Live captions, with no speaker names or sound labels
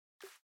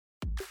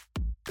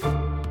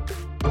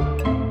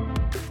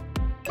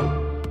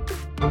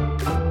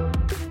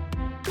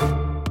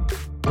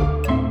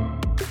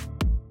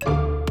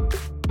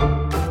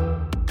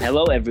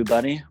Hello,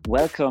 everybody.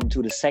 Welcome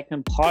to the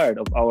second part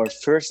of our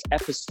first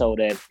episode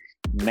at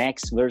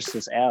Max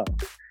versus L.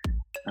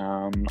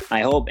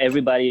 I hope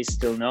everybody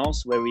still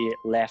knows where we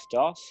left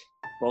off.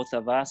 Both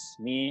of us,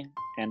 me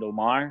and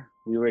Omar,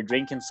 we were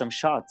drinking some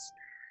shots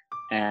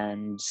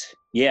and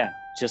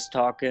just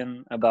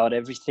talking about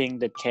everything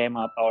that came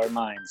up our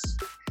minds.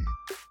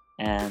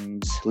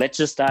 And let's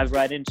just dive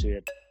right into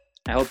it.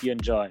 I hope you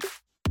enjoy.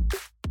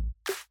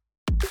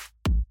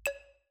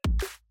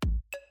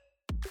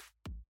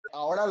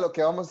 Ahora lo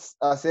que vamos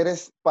a hacer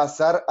es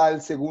pasar al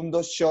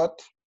segundo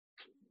shot.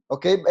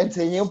 Ok,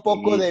 enseñé un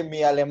poco de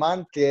mi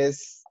alemán, que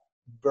es,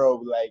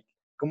 bro, like,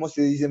 ¿cómo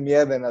se dice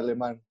mierda en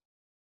alemán?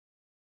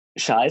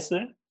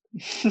 Scheiße?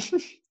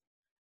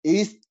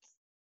 Ist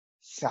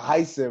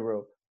Scheiße,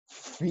 bro.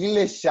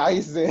 Viele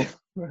Scheiße.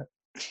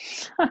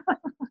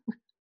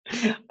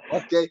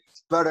 Ok,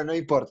 pero no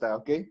importa,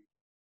 ok.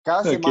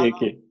 Cada semana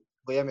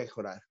voy a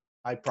mejorar.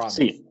 I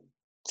promise.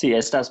 Sí,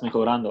 estás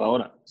mejorando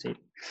ahora, sí.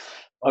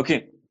 Ok.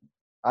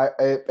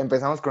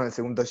 Empezamos con el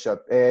segundo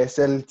shot. Es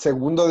el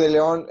segundo de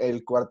León,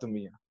 el cuarto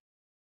mío.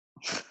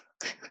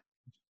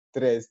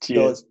 3,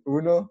 2,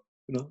 1.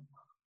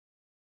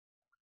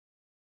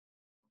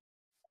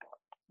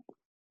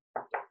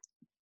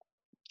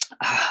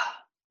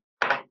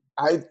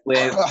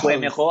 Fue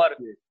mejor.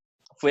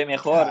 Fue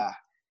mejor.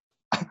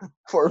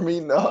 For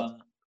me, no.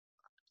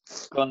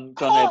 Con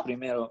el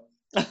primero.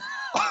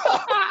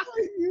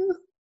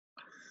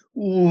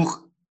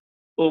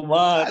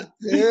 Omar.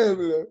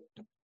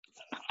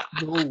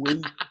 No, güey.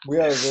 Voy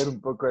a beber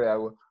un poco de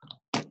agua.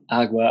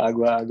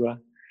 Agua.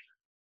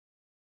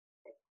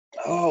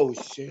 Oh,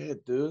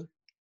 shit, dude.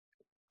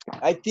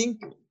 I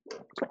think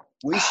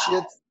we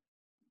should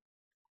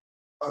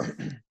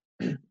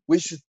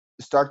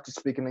start to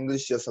speak in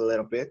English just a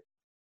little bit.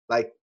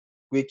 Like,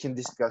 we can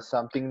discuss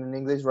something in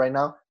English right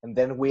now, and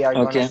then we are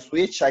going to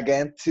switch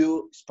again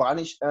to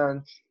Spanish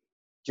and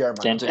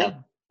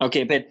German.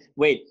 Okay, but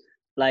wait,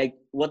 like,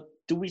 what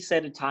do we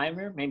set a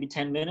timer? Maybe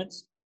 10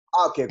 minutes?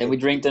 Okay. Then we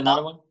drink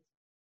another one?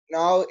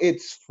 Now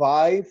it's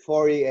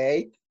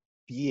 5:48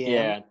 p.m.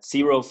 Yeah,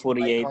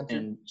 0:48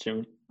 in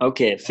German.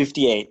 Okay,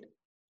 58.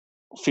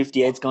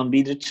 58 is going to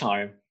be the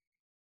charm.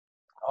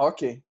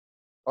 Okay.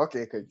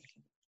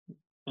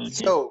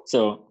 So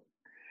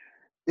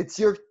it's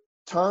your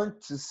turn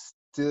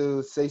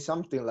to say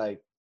something,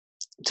 like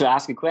to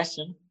ask a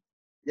question.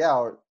 Yeah,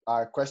 or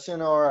a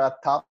question or a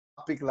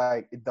topic.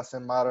 Like, it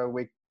doesn't matter.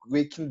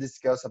 We can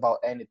discuss about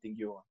anything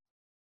you want.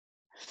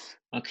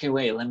 Okay,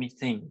 wait. Let me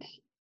think.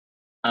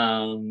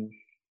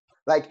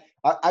 Like,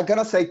 I'm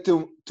gonna say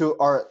to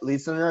our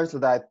listeners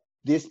that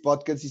this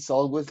podcast is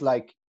always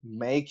like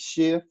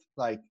makeshift.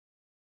 Like,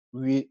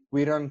 we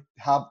don't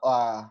have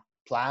a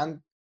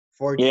plan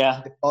for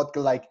the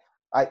podcast.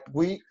 Like,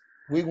 we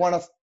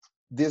want to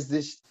this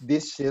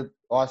shit.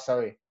 Oh,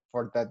 sorry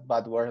for that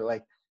bad word.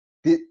 Like,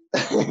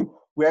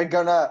 we're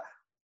gonna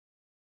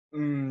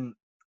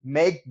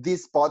make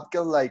this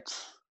podcast like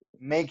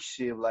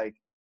makeshift. Like,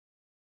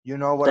 you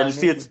know what I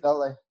mean?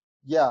 Like,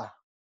 yeah.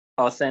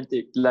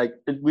 Authentic. Like,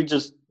 we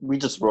just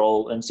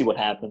roll and see what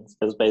happens.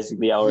 That's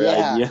basically our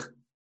idea.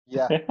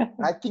 Yeah.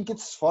 I think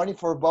it's funny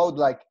for both.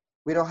 Like,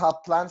 we don't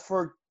have plans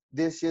for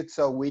this shit,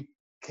 so we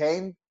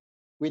came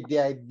with the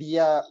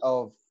idea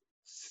of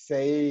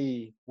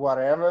say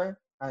whatever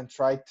and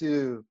try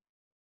to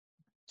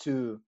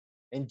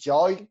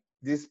enjoy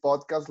this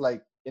podcast.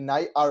 Like, and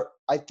I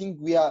think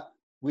we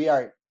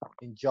are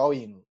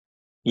enjoying.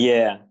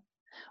 Yeah.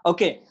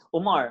 Okay,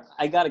 Omar,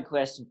 I got a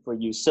question for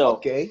you. So,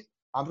 okay,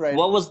 I'm ready.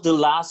 What was the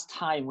last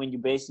time when you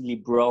basically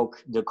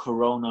broke the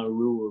Corona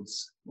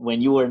rules,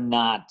 when you were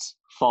not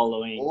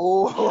following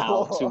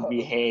how to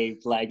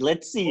behave? Like,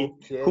 let's see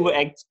who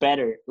acts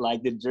better,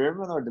 like the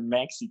German or the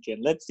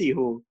Mexican. Let's see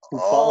who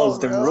follows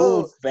the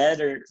rules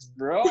better,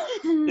 bro.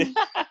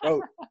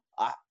 Bro,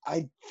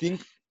 I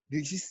think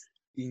this is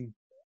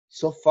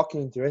so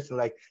fucking interesting.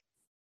 Like,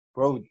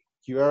 bro,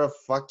 you are a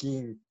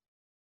fucking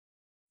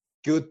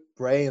good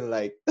brain.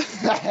 Like,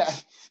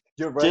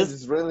 your brain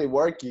is really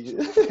working.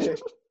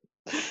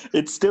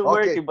 It's still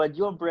working, but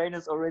your brain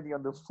is already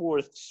on the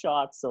 4th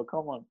shot. So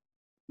come on,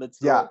 let's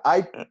go.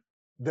 Yeah,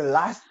 the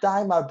last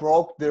time I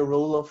broke the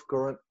rule of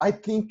Corona, I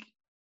think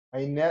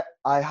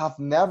I have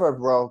never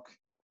broke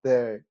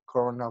the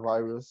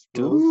coronavirus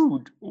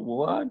rules. Dude,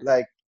 what?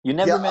 Like, you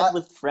never met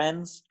with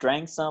friends,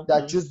 drank something?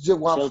 That just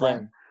one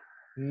friend.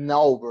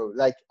 No, bro.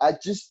 Like, I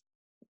just.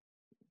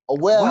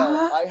 Well,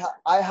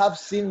 I have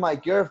seen my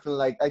girlfriend.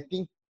 Like, I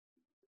think,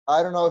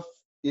 I don't know if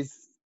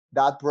it's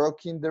that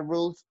broken the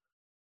rules.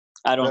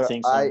 I don't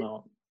think so.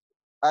 No.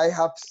 I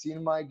have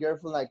seen my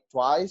girlfriend like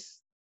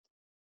twice,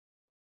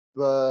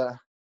 but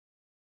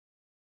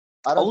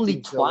I don't only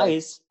think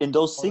twice so, like, in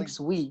those 6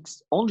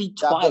 weeks. Only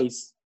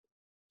twice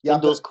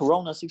in those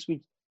Corona 6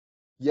 weeks.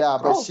 Yeah,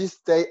 bro. But she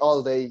stayed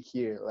all day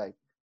here. Like,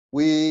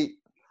 we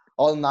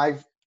all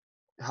night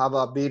have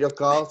a video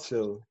call,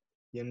 so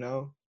you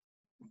know.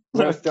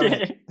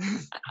 Okay.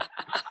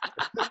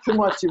 Too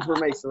much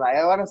information. Like, I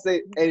don't want to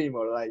say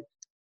anymore. Like,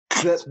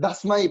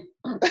 that's my.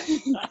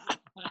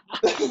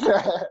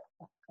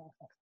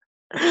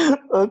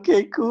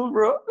 Okay, cool,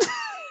 bro.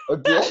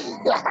 Okay.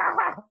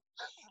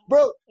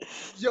 Bro,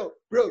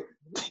 bro,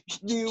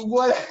 you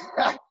what?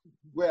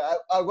 Well,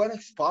 I want to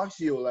expose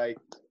you. Like,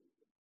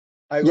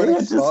 I want to Yeah,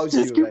 expose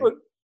just you. keep Like,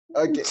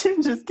 on. okay,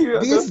 Just keep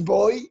on this going.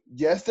 boy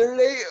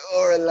yesterday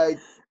or like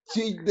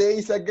 2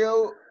 days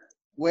ago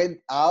went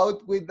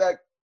out with that.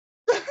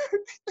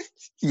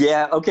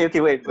 Yeah. Okay.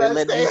 Okay. Wait. Should I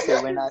Let say me say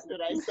it?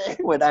 Should I say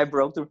when I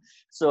broke through.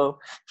 So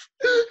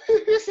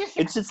it?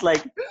 it's just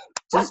like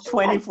just Oh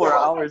my 24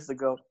 god. hours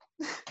ago.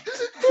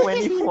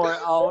 24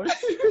 hours.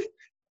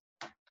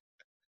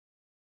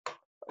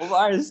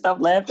 Why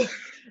stop laughing?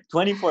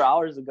 24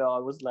 hours ago, I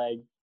was like,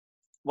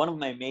 one of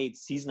my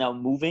mates, he's now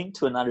moving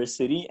to another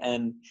city,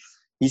 and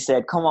he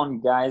said, come on, you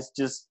guys,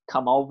 just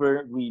come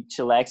over. We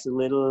chillax a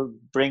little,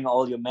 bring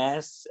all your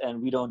masks,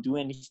 and we don't do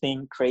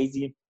anything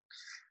crazy.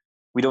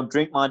 We don't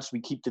drink much. We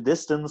keep the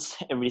distance.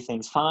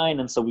 Everything's fine.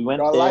 And so we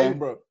went You're lying, there.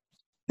 bro.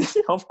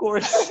 Of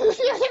course.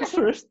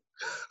 First,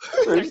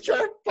 first,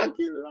 You're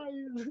fucking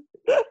lying.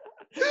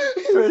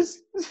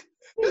 first,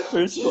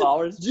 first 2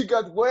 hours, You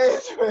got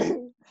wet,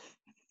 man.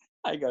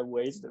 I got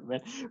wasted,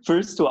 man.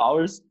 First 2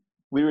 hours,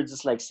 we were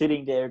just like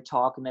sitting there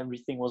talking.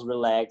 Everything was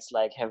relaxed,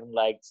 like having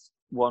like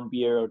one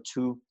beer or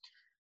two.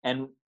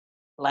 And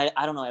like,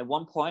 I don't know, at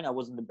one point I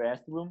was in the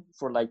bathroom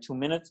for like 2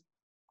 minutes,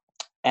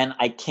 and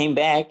I came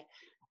back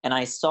and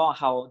I saw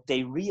how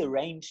they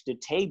rearranged the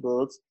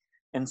tables,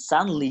 and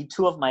suddenly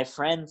two of my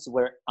friends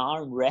were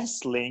arm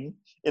wrestling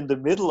in the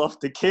middle of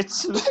the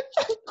kitchen.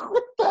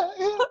 What the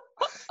hell?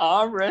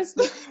 Arm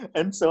wrestling.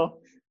 And so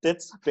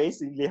that's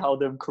basically how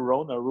the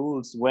corona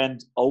rules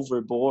went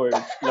overboard.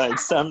 Like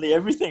suddenly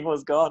everything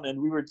was gone and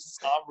we were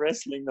just arm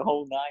wrestling the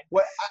whole night.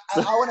 Well,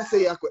 So I want to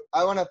say,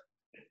 I want to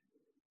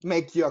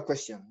make you a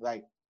question.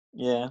 Like,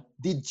 yeah.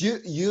 did you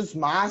use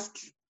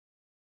masks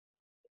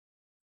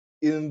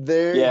in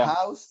their Yeah.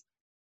 house?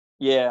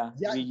 Yeah.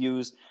 Yeah. We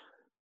use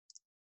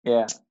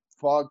yeah.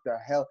 Fuck the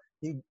hell.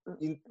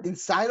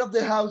 Inside of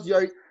the house,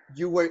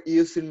 you were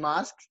using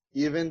masks,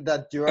 even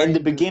that you are in the.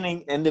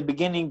 In the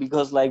beginning,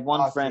 because like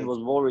one friend Okay. was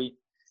worried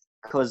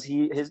because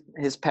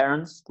his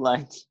parents,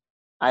 like,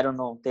 I don't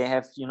know, they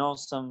have,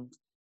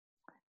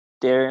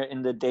 they're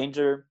in the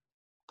danger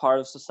part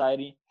of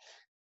society,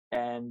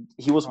 and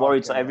he was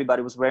worried, so Okay.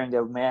 everybody was wearing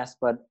their mask.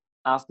 But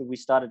after we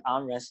started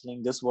arm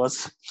wrestling, this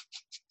was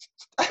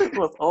it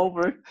was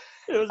over.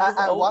 It was just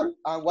over.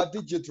 And what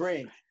did you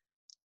drink?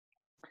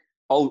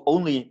 Oh,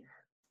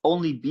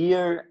 only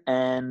beer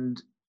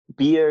and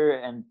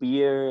beer and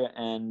beer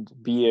and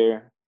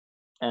beer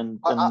and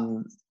I,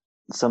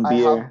 some I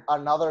have beer.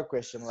 another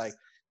question. Like,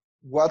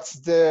 what's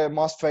the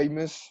most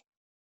famous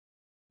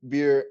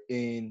beer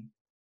in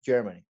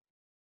Germany?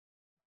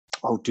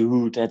 Oh,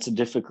 dude, that's a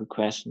difficult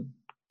question.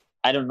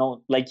 I don't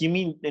know. Like, you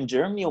mean in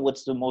Germany, or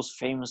what's the most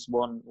famous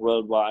one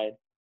worldwide?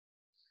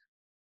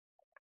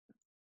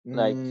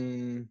 Like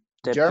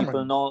that people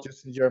Germany, know.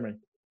 just in Germany.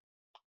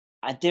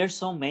 There's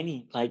so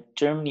many. Like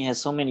Germany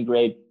has so many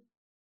great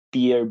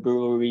beer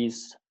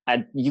breweries.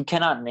 You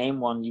cannot name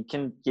one. You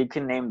can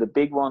name the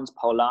big ones,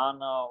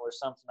 Paulana or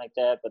something like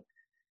that, but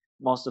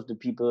most of the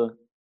people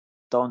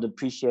don't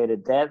appreciate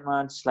it that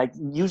much. Like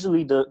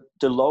usually the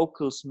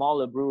local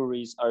smaller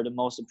breweries are the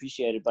most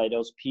appreciated by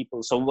those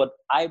people. So what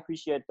I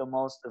appreciate the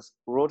most is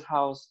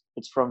Rothaus.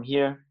 It's from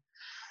here,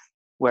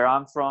 where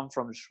I'm from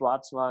the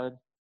Schwarzwald,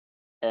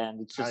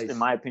 and it's just, in Nice.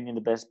 my opinion,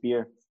 the best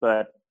beer.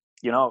 But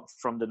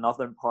from the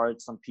northern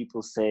part, some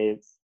people say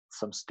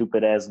some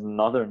stupid ass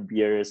northern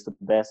beer is the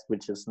best,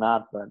 which is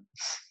not. But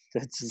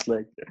it's just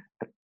like,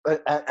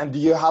 And do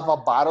you have a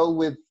battle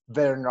with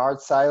their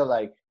north side?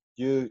 Like,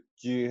 you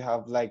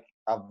have like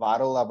a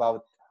battle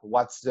about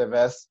what's the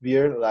best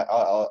beer, like,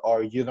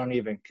 or you don't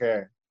even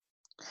care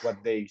what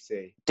they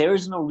say? there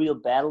is no real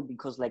battle,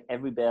 because like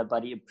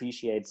everybody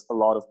appreciates a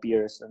lot of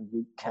beers, and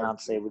you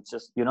cannot say Okay. with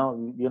just, you're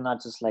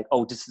not just like,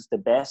 oh, this is the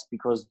best,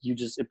 because you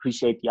just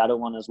appreciate the other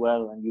one as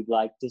well, and you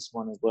like this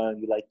one as well,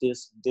 you like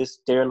this.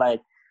 They're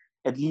like,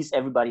 at least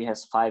everybody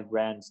has 5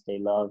 brands they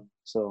love.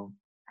 So,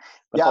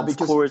 but Yeah, of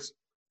because course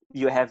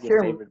you have your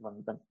here favorite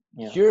one. But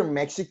yeah. here in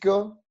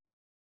Mexico,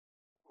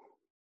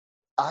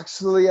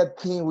 actually, I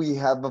think we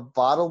have a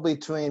battle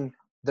between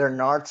the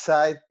north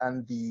side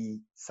and the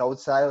south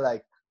side.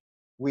 Like,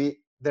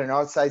 the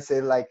north side say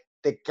like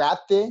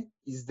Tecate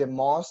is the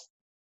most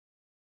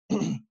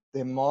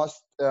the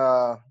most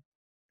how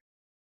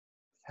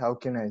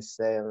can I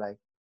say, like,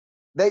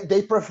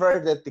 they prefer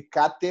the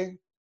Tecate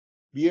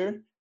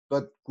beer,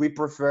 but we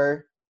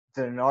prefer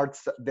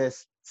the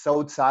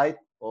south side,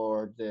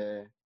 or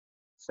the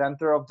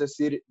center of the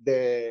city,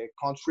 the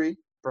country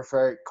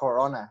prefer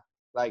Corona.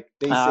 Like,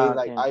 they say,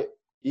 like,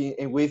 Okay.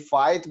 and we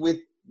fight with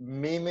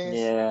memes,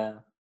 Yeah.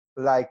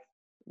 like,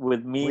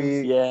 With memes.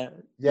 we Yeah.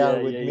 yeah,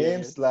 Yeah. with Yeah. Yeah.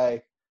 memes,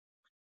 like,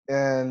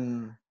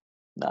 and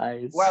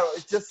Nice. well,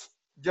 it's just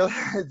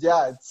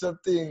yeah, it's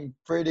something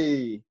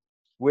pretty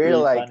weird,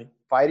 Pretty like, funny.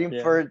 fighting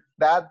Yeah. for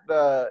that.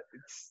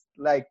 It's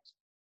like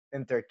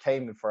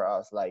entertainment for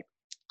us. Like,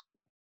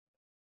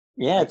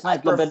 Yeah, Like, it's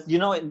nice. But you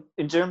know,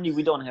 in Germany,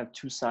 we don't have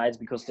two sides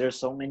because there's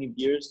so many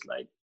beers.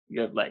 Like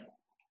you have like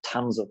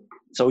tons of.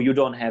 So you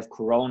don't have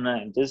Corona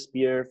and this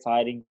beer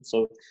fighting.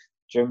 So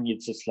Germany,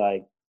 it's just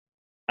like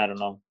I don't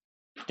know.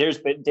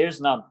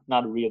 There's not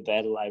a real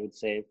battle, I would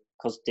say,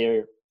 because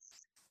there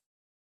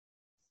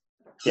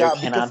yeah,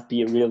 because cannot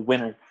be a real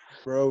winner.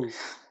 bro,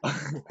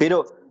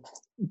 Pero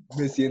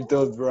me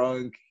siento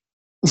drunk.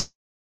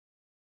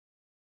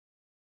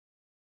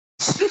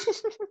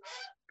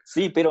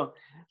 sí, pero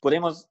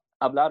podemos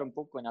hablar un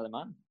poco en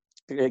alemán.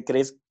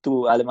 ¿Crees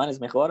tu alemán es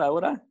mejor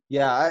ahora?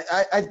 Yeah,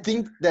 I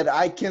think that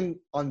I can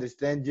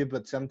understand you,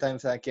 but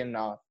sometimes I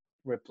cannot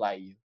reply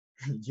you.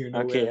 You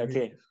know what I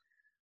mean?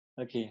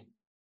 Okay.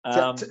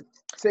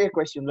 Say a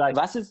question, like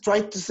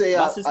try to say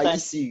was ist dein,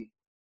 easy.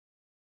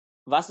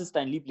 Was ist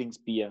dein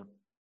Lieblingsbier?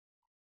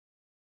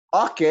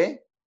 Okay,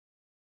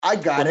 I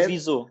got it.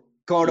 Wieso?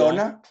 Corona.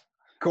 Yeah.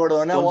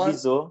 Corona Und one.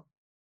 wieso?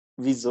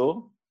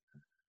 Wieso?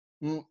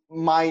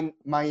 Meine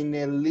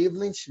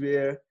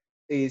Lieblingsbier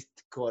ist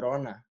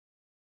Corona.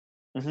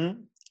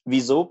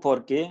 Wieso?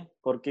 ¿Por qué?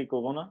 ¿Por qué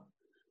Corona?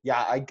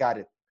 Yeah, I got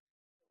it.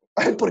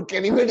 ¿Por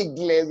qué digo en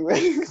inglés,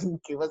 güey?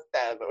 Qué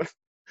bastardo.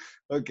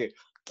 Okay.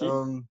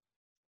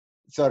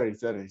 Sorry.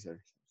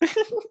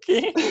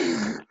 ¿Qué?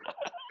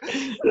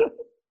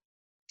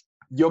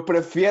 Yo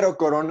prefiero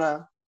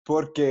Corona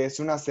porque es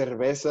una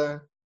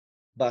cerveza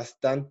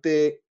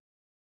bastante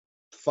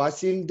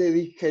fácil de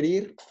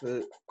digerir,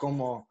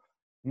 como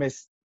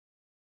sí,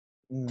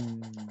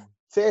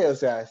 o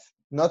sea,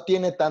 no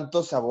tiene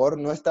tanto sabor,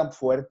 no es tan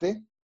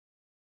fuerte,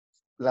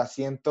 la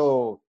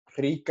siento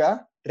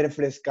rica,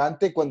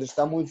 refrescante cuando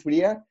está muy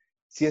fría.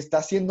 Si está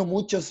haciendo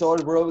mucho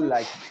sol, bro,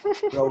 like,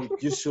 bro,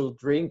 you should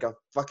drink a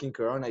fucking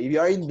Corona. If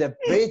you're in the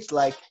beach,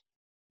 like,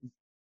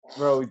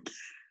 bro.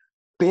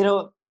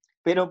 Pero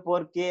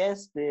porque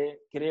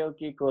creo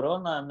que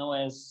Corona no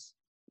es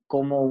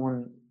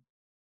como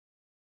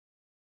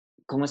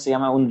 ¿cómo se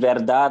llama? Un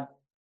verdad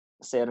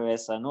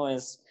cerveza, ¿no?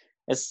 Es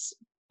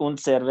un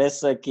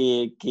cerveza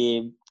que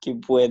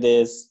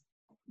puedes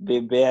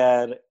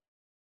beber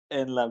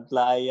en la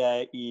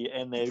playa y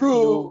en el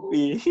club.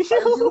 Y... Are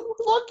you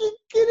fucking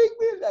kidding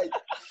me? Like,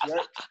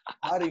 you're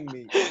hurting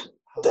me.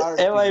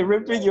 Am I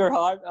ripping your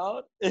heart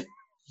out?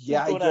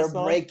 Yeah, you're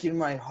breaking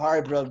my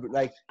heart, bro.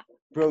 Like,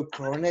 bro,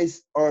 Corona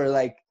is, or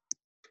like,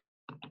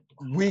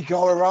 we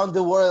go around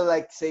the world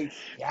like say,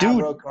 yeah, dude,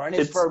 bro, Corona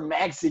is for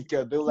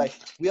Mexico, dude. Like,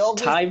 we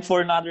always time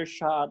for another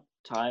shot.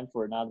 Yeah.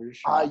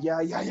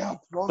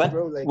 But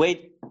bro, like,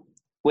 wait,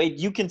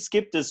 you can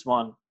skip this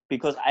one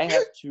because I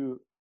have to.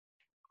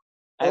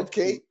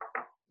 Okay.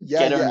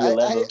 Get on your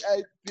level.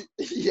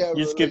 Yeah,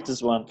 you bro, skip like,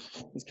 this one.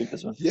 You skip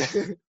this one. Yeah.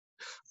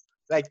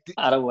 Like,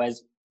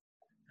 otherwise.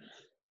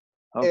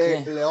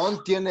 Okay.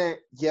 León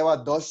lleva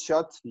 2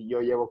 shots y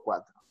yo llevo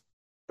 4.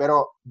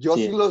 Pero yo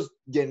sí los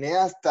llené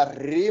hasta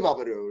arriba,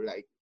 bro.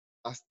 Like,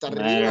 hasta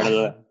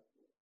arriba.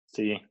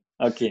 Sí,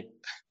 ok.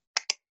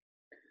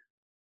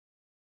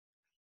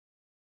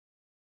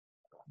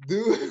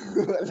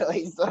 Dude, lo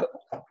hizo.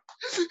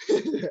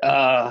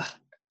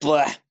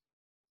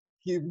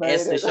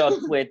 Este shot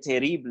fue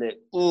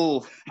terrible.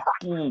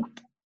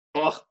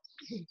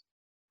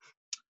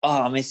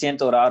 Me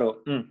siento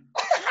raro.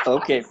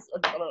 Ok.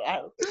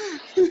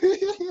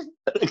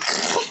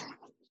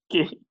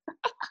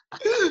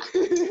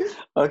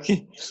 Ok.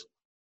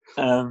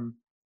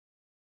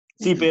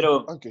 Sí,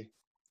 pero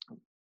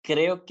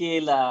creo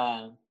que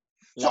la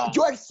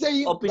you are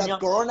saying opinión, that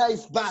Corona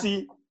is bad.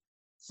 Sí.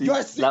 You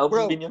are saying, la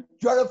bro, opinión.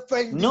 you are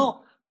offending.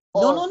 No.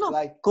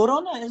 Like...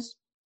 Corona es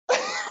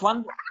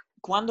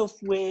cuando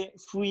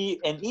fui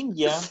en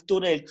India,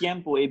 todo el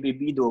tiempo he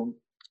bebido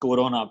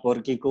Corona,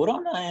 porque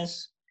Corona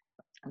es,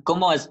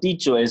 como has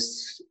dicho,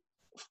 es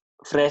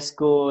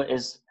fresco,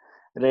 es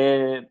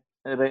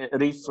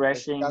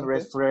refreshing,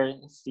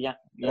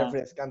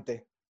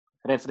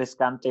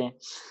 refrescante.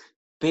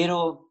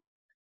 Pero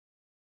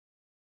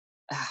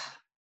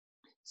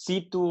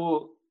si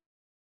tú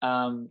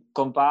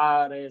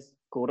compares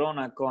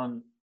Corona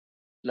con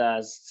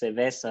las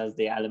cervezas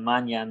de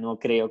Alemania, no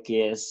creo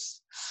que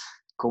es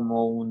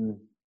como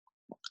un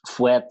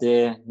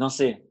fuerte, no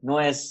sé, no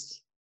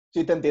es...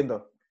 Sí, te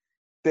entiendo.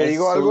 ¿Te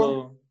digo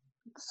algo?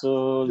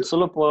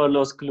 Solo por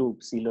los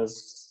clubs y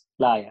las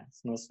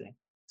playas, no sé.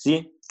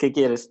 ¿Sí? ¿Qué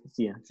quieres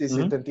decir?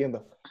 Sí, te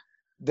entiendo.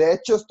 De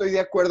hecho, estoy de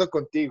acuerdo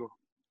contigo.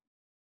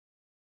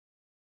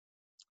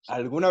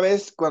 Alguna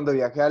vez cuando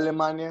viajé a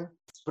Alemania,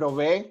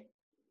 probé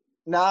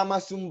nada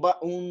más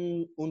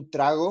un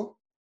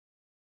trago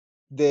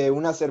de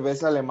una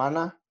cerveza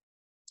alemana.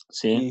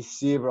 Sí. Y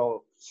sí,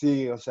 bro,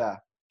 sí, o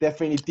sea,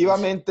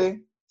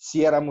 definitivamente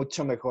sí era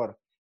mucho mejor.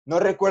 No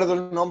recuerdo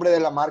el nombre de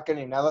la marca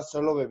ni nada,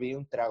 solo bebí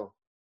un trago.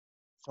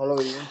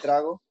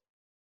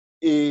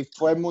 Y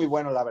fue muy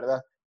bueno, la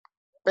verdad.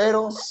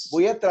 Pero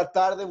voy a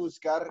tratar de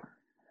buscar,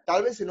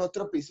 tal vez en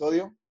otro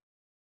episodio,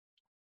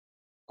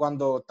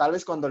 tal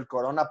vez cuando el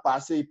corona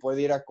pase y pueda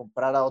ir a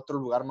comprar a otro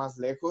lugar más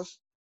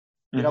lejos,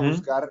 ir a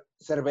buscar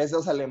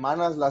cervezas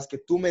alemanas, las que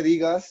tú me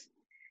digas,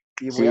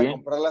 y voy a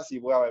comprarlas y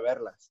voy a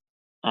beberlas.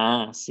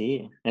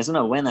 Sí, es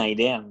una buena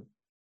idea.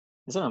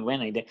 Es una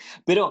buena idea.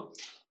 Pero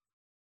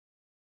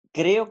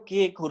creo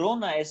que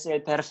Corona es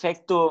el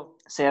perfecto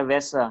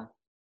cerveza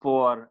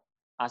por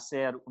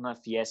hacer una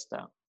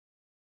fiesta.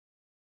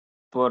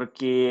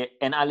 Porque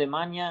en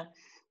Alemania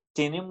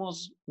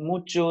tenemos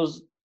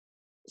muchos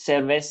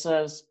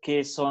cervezas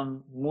que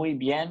son muy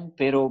bien,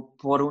 pero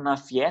por una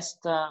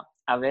fiesta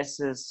a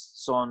veces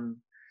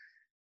son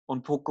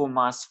un poco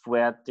más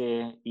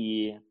fuerte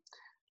y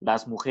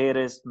las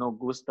mujeres no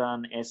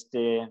gustan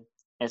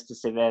estas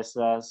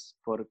cervezas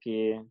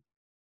porque,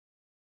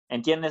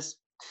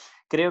 ¿entiendes?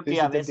 Creo Sí,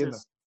 que a sí, te entiendo.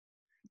 veces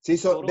Sí,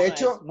 de Corona es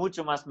hecho,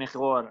 mucho más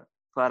mejor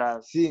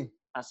para sí,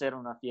 hacer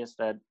una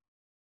fiesta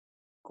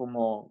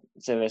como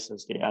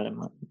cervezas de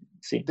Alemania.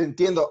 Sí. te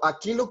entiendo.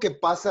 Aquí lo que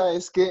pasa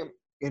es que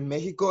en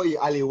México, y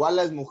al igual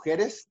las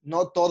mujeres,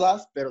 no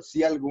todas, pero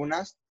sí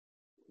algunas,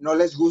 no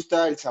les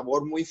gusta el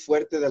sabor muy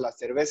fuerte de la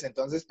cerveza,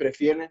 entonces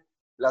prefieren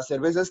las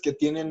cervezas que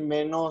tienen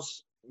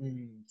menos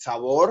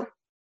sabor,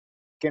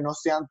 que no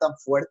sean tan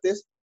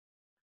fuertes,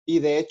 y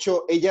de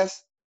hecho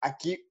ellas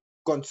aquí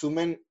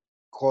consumen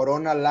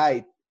Corona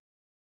Light.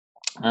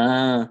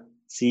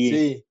 Sí,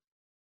 Sí,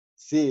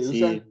 sí,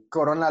 sí. usan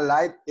Corona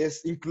Light,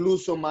 es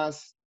incluso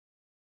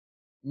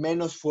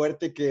menos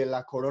fuerte que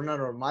la Corona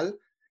normal,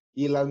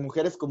 y las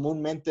mujeres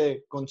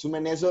comúnmente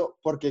consumen eso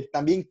porque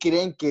también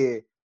creen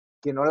que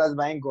no las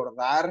va a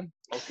engordar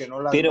o que no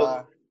las Pero,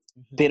 va...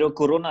 Ujú. pero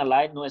Corona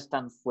Light no es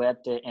tan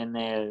fuerte en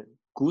el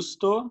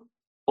gusto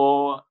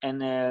o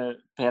en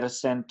el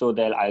porcentaje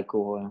del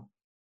alcohol.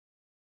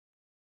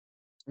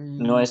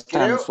 No es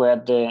tan Creo,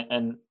 fuerte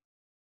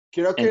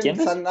creo que está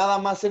 ¿entiendes? nada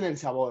más en el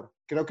sabor.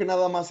 Creo que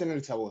nada más en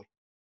el sabor.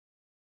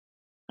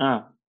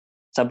 Ah,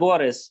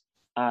 sabores.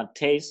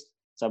 Taste.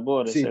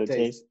 Sabor es Sí, el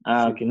taste. taste.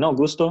 Sí. Ok. No,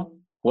 gusto.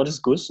 What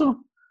is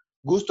gusto?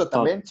 Gusto Thought.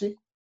 también, sí.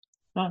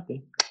 Ok.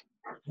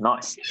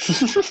 Nice.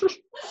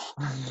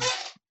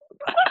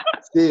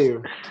 Sí,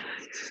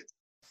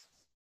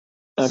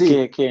 Ok,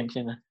 sí.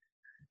 entiendo.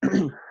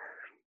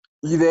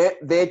 Y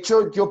de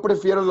hecho, yo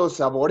prefiero los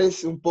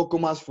sabores un poco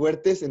más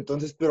fuertes,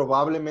 entonces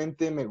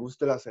probablemente me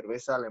guste la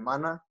cerveza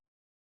alemana.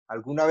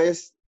 Alguna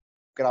vez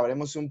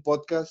grabaremos un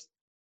podcast,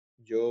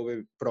 yo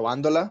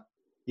probándola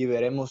y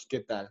veremos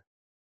qué tal.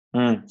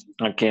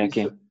 Ok,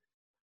 Y ok.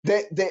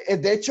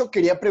 de hecho,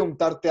 quería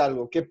preguntarte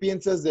algo. ¿Qué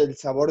piensas del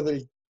sabor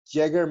del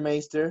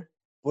Jägermeister?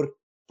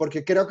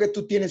 Porque creo que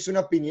tú tienes una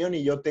opinión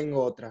y yo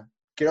tengo otra.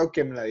 Creo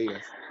que me la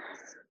digas.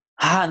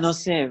 No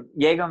sé.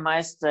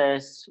 Jägermeister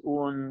es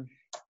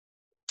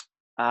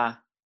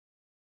ah,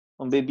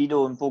 un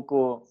bebido un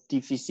poco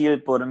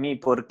difícil por mí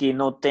porque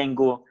no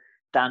tengo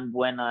tan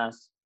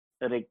buenos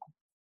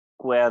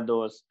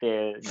recuerdos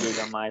de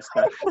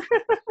Jägermeister.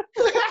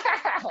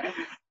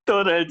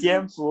 Todo el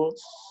tiempo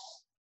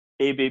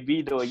he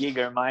bebido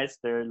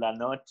Jägermeister, la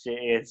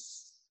noche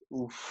es,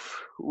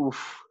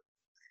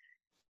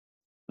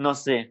 no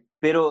sé,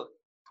 pero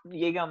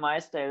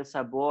Jägermeister, el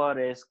sabor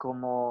es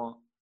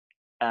como,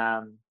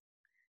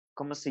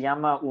 ¿cómo se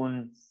llama?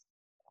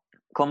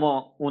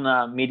 Como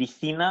una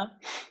medicina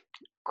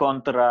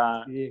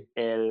contra Sí.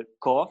 el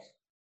cough,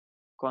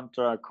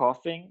 contra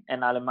coughing.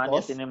 En Alemania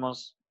Tos,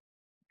 tenemos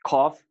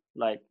cough,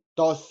 like,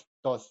 tos.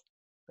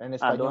 En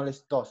español dos.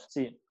 es tos.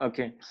 Sí, ok.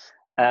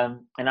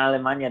 En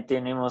Alemania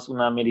tenemos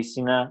una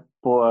medicina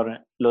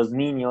por los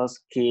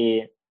niños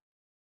que,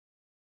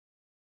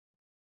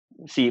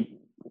 sí,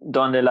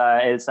 donde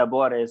el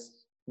sabor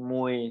es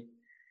muy,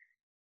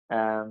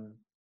 um,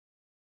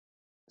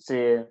 sí,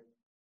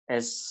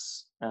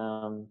 es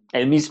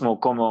el mismo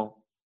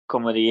como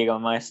de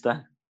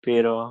Jägermeister,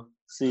 pero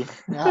sí.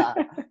 Ah,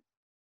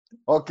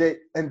 ok,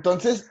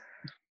 entonces,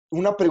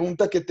 una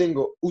pregunta que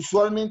tengo.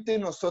 Usualmente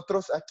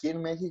nosotros aquí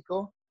en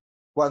México,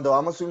 cuando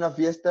vamos a una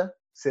fiesta,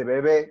 se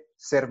bebe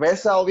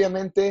cerveza,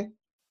 obviamente,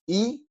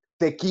 y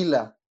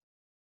tequila.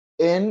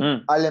 En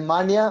Mm.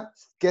 Alemania,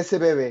 ¿qué se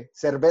bebe?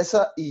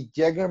 ¿Cerveza y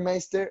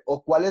Jägermeister?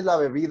 ¿O cuál es la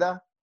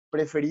bebida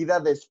preferida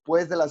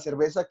después de la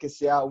cerveza que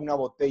sea una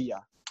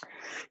botella?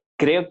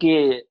 Creo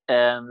que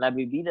la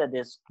bebida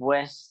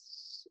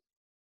después,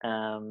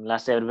 la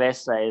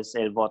cerveza es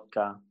el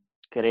vodka.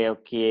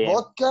 Creo que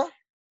 ¿Vodka?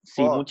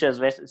 sí, Oh, muchas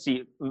veces,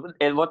 sí,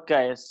 el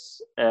vodka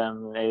es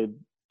la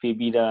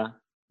bebida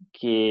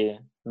que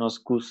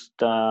nos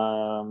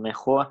gusta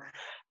mejor,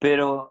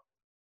 pero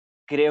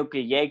creo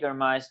que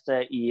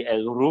Jägermeister y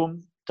el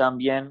rum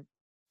también,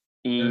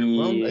 el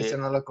rum, y ese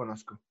no lo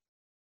conozco.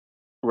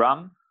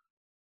 rum,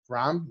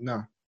 ¿Rum?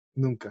 No,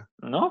 nunca.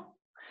 ¿no?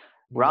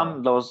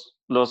 Rum, No.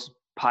 los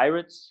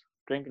pirates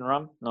drinking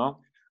rum,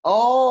 ¿no?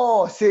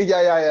 Oh, sí,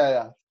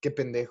 ya. Qué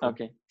pendejo.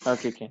 Ok,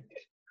 ok.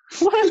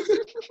 What?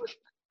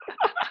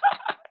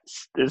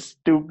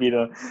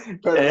 Estúpido. Eh,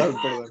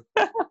 Perdón.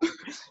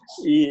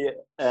 y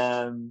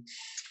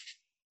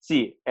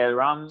sí, el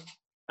rum,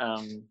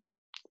 um,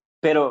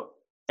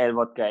 pero el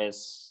vodka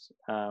es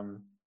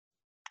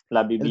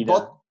la El, bebida.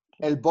 bot,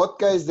 el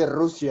vodka es de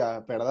Rusia,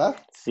 ¿verdad?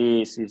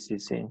 Sí.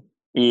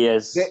 Y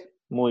es De,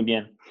 muy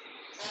bien.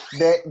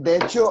 de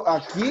hecho,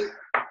 aquí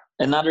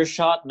Another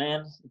shot,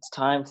 man. It's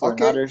time for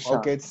Okay, another shot.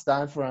 okay, it's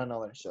time for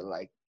another shot.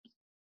 Like,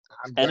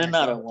 I'm And gonna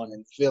another count one.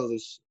 and feel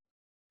this,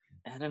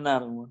 And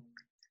another one.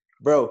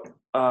 bro.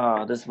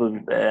 Oh, this will be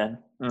bad.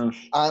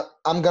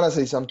 I'm gonna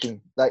say something.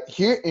 Like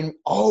here in,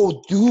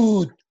 oh,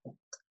 dude,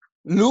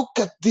 look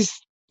at this.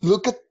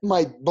 Look at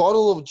my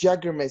bottle of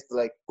Jägermeister.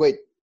 Like, wait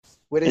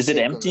a Is it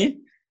second. empty? Like,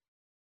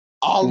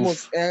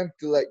 almost Oof.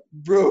 empty. Like,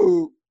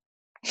 bro.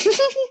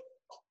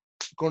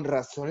 Con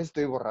razón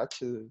estoy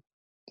borracho, dude.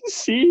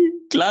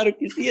 Sí, claro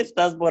que sí,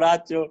 estás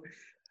borracho.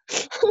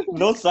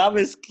 No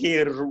sabes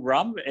qué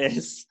rum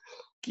es.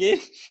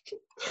 ¿Qué?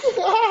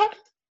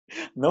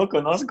 No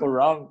conozco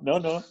rum.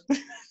 No.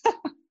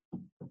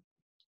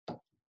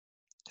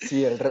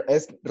 Sí,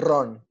 es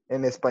ron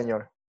en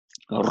español.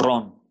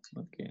 Ron.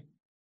 Okay.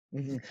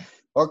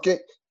 Ok.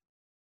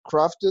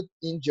 Crafted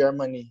in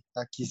Germany.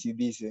 Aquí sí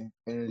dice.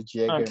 En el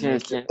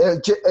Jägermeister.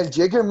 Okay. ¿El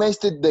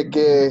Jägermeister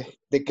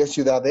de qué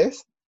ciudad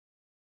es?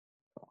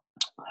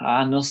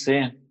 No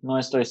sé, no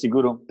estoy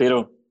seguro,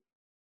 pero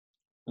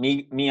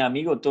mi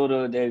amigo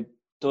todo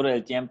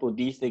el tiempo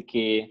dice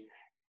que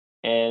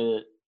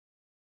él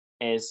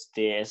es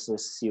de esa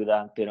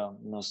ciudad, pero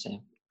no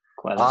sé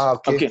cuál es.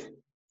 Okay.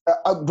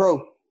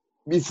 Bro,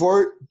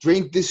 before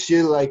drink this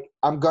shit, like,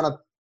 I'm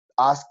gonna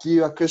ask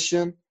you a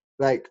question.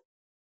 Like,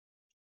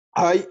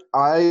 I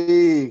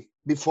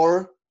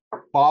before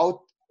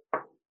bought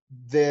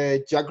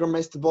the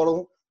Jägermeister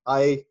bottle,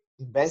 I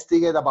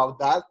investigated about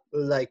that.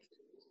 Like,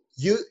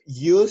 you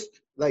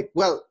used, like,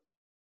 well,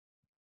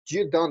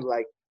 you don't,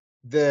 like,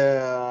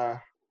 the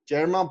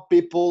German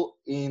people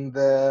in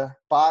the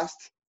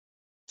past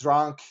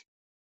drank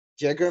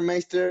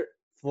Jägermeister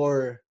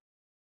for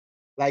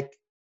like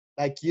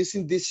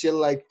using this shit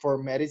like for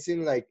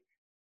medicine. Like,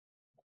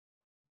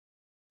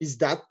 is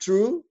that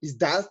true?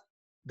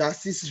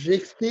 Das ist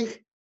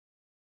richtig?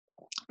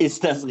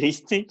 Ist das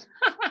richtig?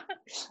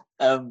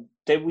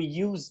 That we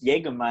use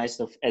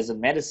Jägermeister as a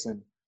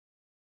medicine.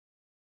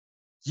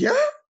 Yeah?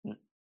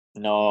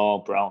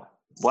 No, bro.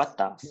 What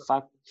the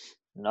fuck?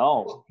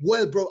 No.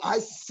 Well, bro, I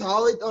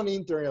saw it on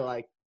internet.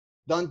 Like,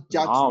 don't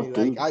judge me.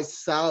 Dude. Like, I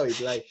saw it.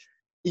 Like,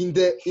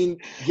 the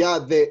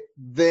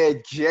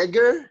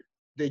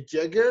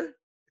Jäger,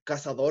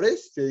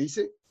 cazadores, se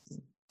dice.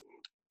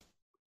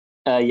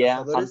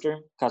 Yeah, Cazadores.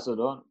 Hunter,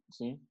 cazador,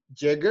 sí.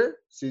 Jäger,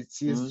 sí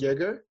es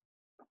Jäger.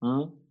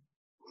 Mm.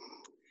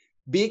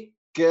 Vi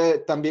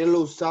que también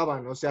lo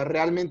usaban. O sea,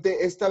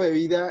 realmente esta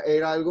bebida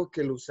era algo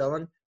que lo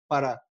usaban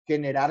para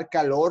generar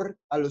calor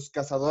a los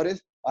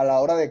cazadores a la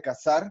hora de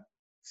cazar,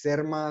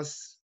 ser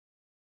más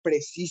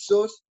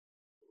precisos.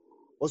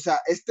 O sea,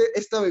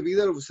 esta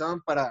bebida lo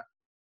usaban para,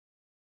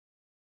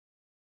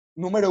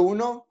 número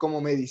uno,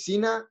 como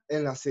medicina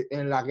en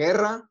la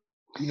guerra,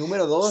 y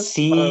número dos,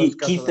 para los Sí,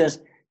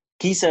 cazadores.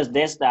 quizás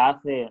desde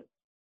hace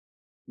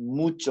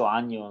muchos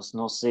años,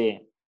 no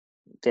sé,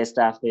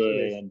 desde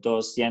hace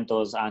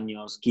 200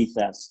 años,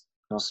 quizás,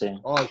 no sé.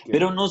 Okay.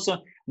 Pero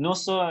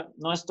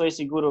no estoy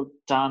seguro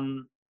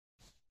tan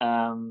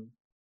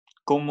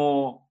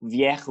como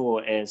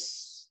viejo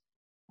es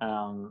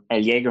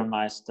el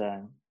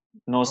Jägermeister.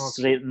 No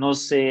sé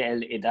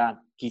la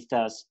edad,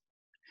 quizás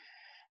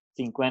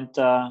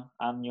 50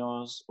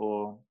 años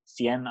o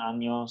 100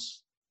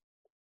 años,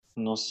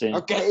 no sé.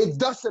 Okay, it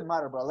doesn't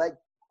matter, bro. Like,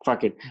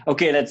 fuck it.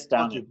 Okay, let's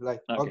down fuck it. it.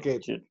 Like, Okay,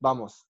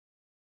 vamos.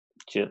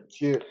 Chill.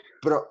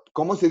 Pero,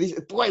 ¿cómo se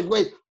dice?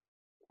 Wait.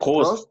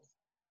 Prost.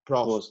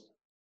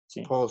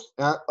 Sí. Prost.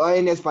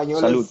 En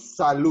español Salud. es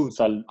salud.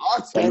 Salud.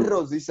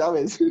 Perros, sí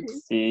sabes.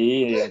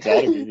 Sí,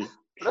 claro que sí.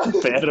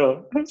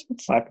 Perro.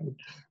 Fuck it.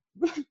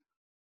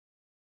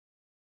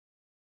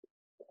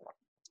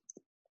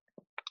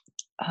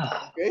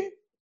 Ok,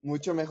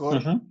 mucho mejor.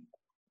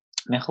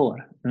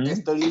 Mejor.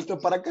 Estoy listo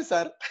para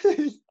cazar.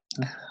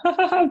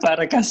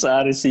 Para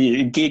cazar,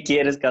 sí. ¿Qué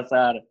quieres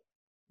cazar?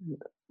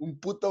 Un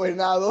puto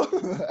venado.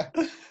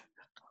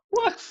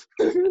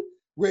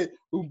 Güey,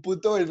 un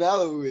puto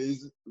venado, güey.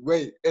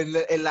 Güey,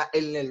 en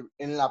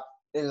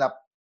la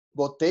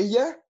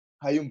botella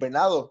hay un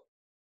venado.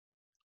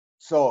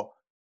 So,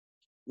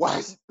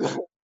 why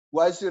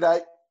should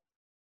I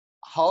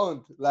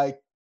hunt?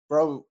 Like,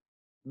 bro,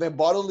 the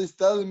bottle is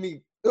telling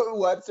me,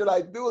 what should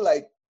I do?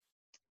 Like,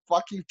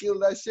 fucking kill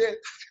that shit.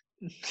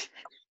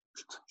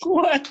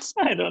 What?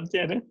 I don't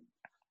get it.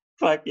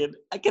 Fuck it.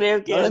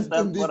 Creo que ¿No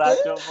estás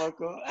borracho un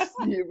poco.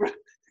 Sí, bro.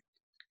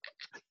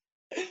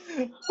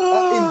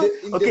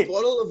 In the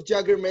bottle of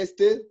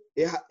Jägermeister,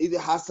 it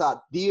has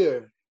a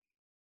deer.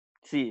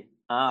 Sí.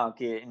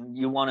 Okay.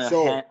 You want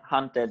to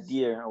hunt that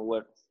deer or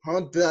what?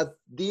 Hunt that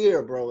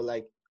deer, bro.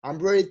 Like, I'm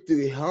ready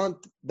to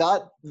hunt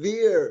that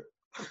deer.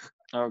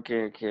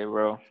 Okay,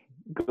 bro.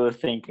 Good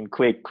thinking.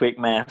 Quick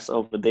maths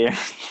over there.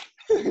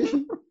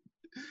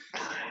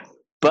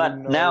 But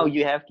now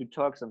you have to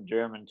talk some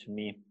German to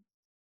me.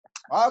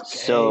 Okay.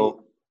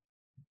 So,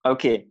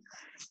 okay.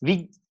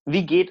 Wie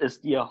geht es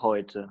dir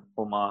heute,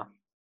 Omar?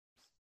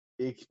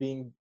 Ich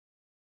bin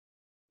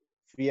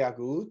sehr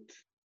gut.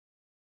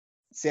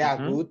 Sehr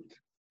gut.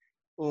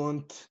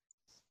 Und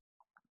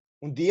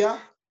dir?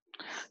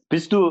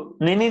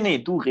 Nee,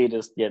 du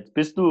redest jetzt.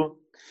 Bist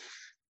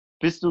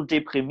du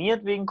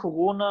deprimiert wegen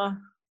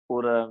Corona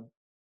oder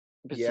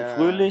bist du Ja,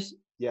 fröhlich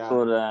ja.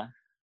 oder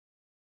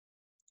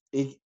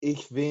Ich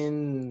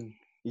bin,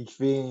 ich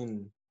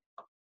bin,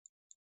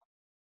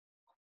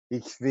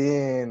 ich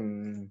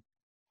bin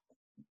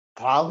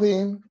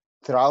traurig.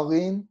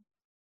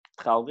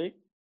 traurig?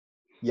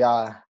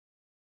 Ja.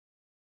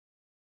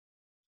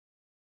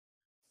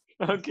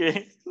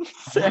 Okay,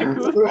 sehr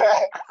gut.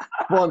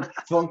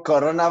 Von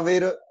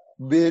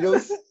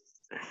Coronavirus.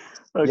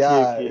 Okay,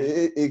 Ja,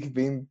 okay. ich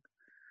bin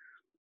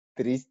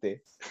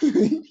triste.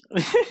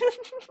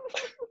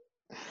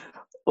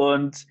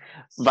 Und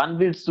wann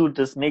willst du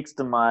das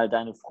nächste Mal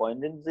deine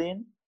Freundin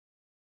sehen?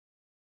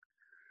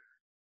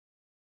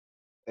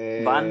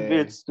 Wann Eh,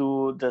 willst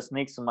du das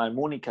nächste Mal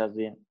Monika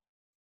sehen?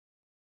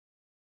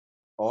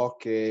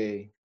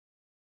 okay.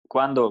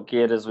 ¿Cuándo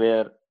quieres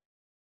ver,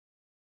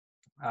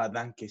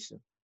 Danke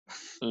schön.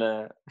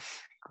 la,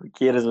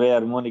 quieres ver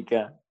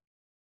Mónica?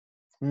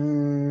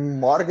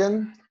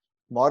 Morgen,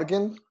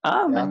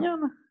 Ah, ja.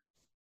 mañana.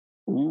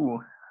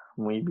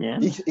 Muy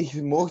bien.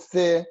 Ich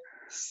musste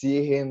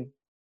sie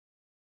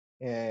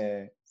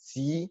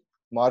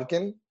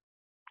morgen.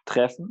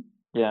 Treffen?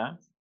 Ja,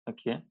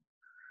 okay.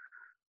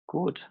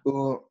 Gut.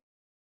 Uh,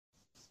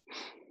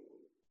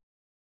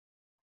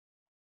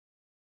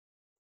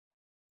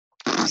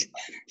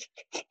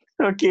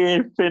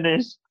 Okay,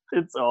 finish.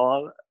 It's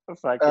all.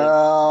 Fuck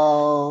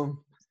it.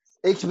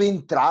 ich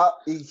fühle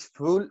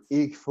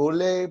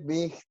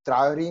mich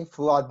traurig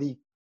für die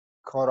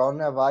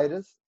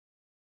Coronavirus.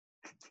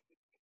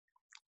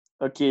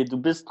 Okay, du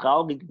bist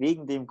traurig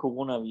wegen dem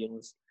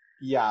Coronavirus.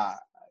 Ja,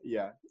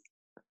 ja.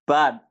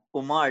 But,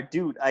 Omar,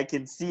 dude, I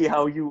can see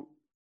how you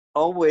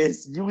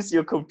always use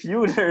your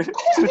computer to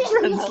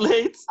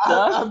translate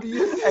stuff. I'm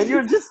using, And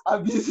you're just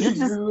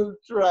Google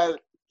Translator.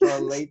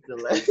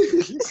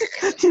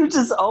 you're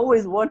just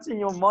always watching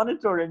your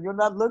monitor and you're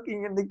not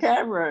looking in the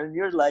camera and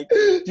you're like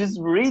just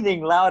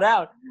reading loud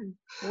out.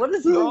 What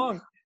is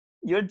wrong?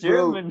 You're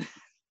German.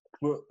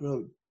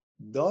 Bro,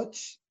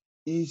 Dutch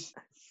is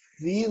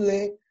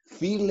viele,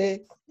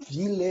 viele,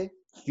 viele,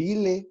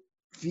 viele,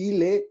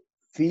 viele,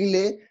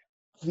 viele,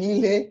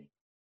 viele.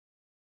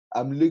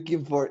 I'm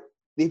looking for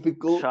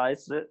difficult,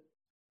 Scheiße.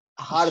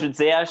 hard,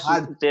 Sehr,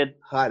 hard, sehr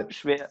hard.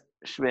 schwer.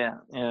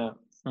 Ja.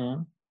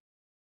 Mhm.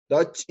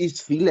 Dutch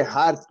is viele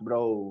hard,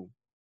 bro.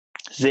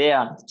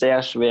 Sehr,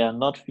 sehr schwer.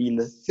 Not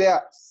viele.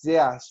 Sehr,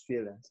 sehr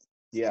viele.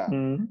 Yeah.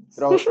 Mhm.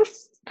 Bro,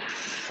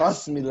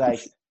 trust me,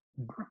 like,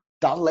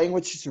 that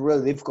language is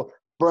really difficult.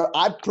 Bro,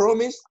 I'm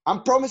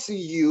promising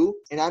you,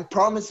 and I'm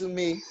promising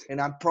me, and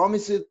I'm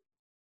promising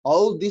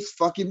all these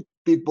fucking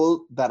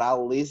people that are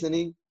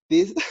listening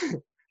this.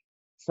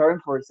 Sorry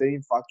for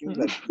saying fucking,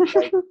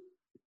 like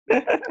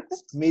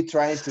me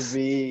trying to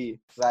be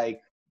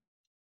like,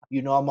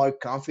 more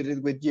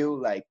confident with you.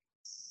 Like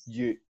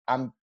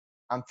I'm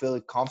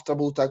feeling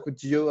comfortable talk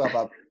with you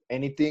about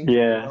anything.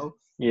 Yeah.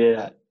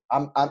 Yeah.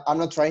 I'm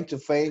not trying to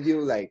offend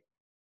you. Like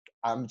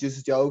I'm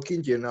just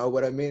joking. You know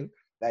what I mean?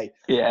 Like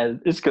Yeah,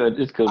 it's good.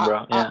 It's good,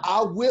 bro. Yeah.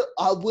 I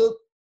will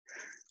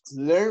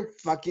learn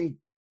fucking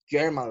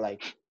German.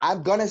 Like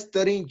I'm gonna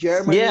study in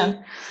Germany.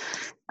 Yeah.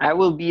 I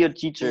will be your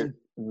teacher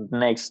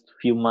next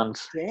few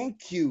months.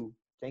 Thank you,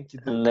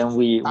 dude. And then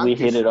we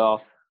hit it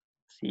off.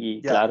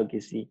 Sí, Yeah. claro que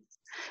sí.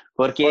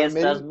 Porque Or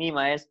estás maybe, mi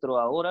maestro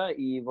ahora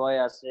y voy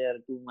a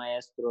ser tu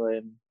maestro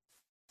en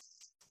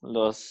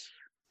los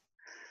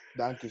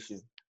thank you.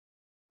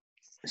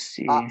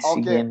 sí, Okay,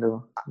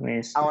 siguiendo I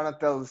esto. want to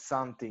tell you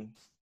something.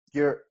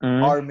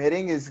 Our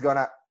meeting is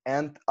gonna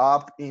end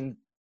up in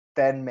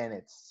 10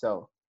 minutes.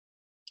 So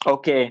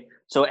Okay,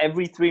 so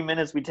every 3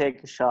 minutes we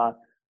take a shot,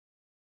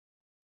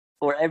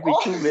 or every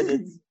 2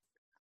 minutes.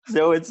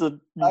 So it's Are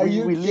we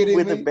you leave kidding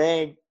with a me?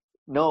 bang.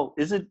 No,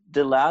 is it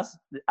the last?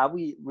 Are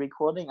we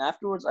recording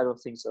afterwards? I don't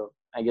think so.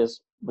 I guess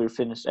we're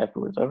finished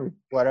afterwards, are we?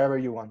 Whatever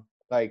you want.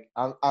 Like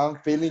I'm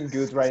feeling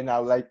good right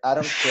now. Like I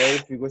don't care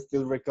if we were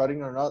still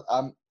recording or not.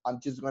 I'm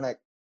just gonna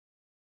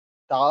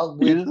talk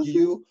with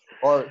you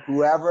or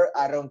whoever.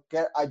 I don't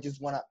care. I just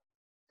wanna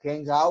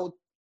hang out,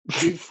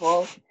 drink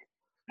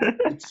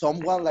with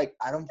someone. Like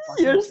I don't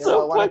fucking You're care.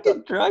 so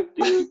fucking drunk,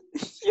 dude.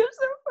 You're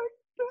so fucking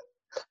drunk.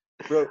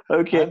 Bro,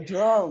 Okay. I'm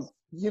drunk.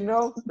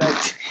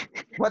 Like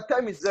what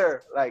time is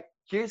there? Like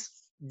here's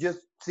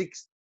just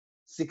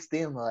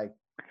 6:16. Like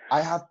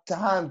I have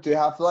time to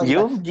have fun.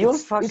 You're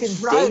fucking it's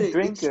day Friday.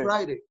 drinker. It's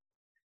Friday.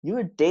 You're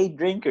a day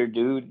drinker,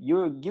 dude.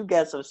 You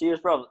got some serious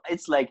problems.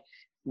 It's like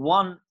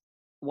 1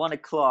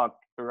 o'clock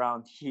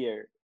around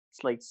here.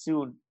 It's like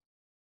soon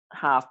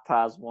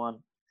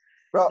 1:30.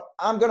 Bro,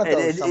 I'm gonna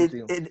tell you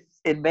something.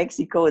 In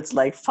Mexico, it's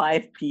like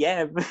 5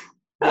 p.m.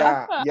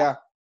 Yeah.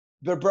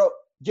 But bro,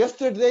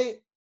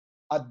 yesterday,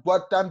 at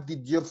what time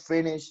did you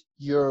finish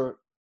your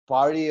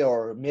party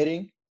or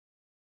meeting?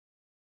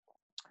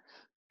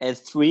 At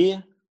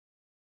 3,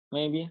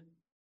 maybe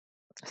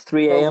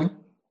 3 Bro, a.m.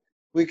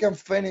 we can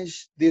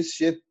finish this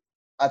shit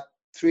at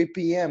 3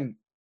 p.m.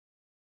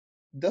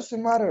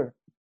 Doesn't matter.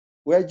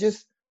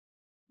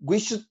 We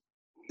should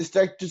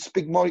start to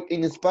speak more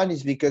in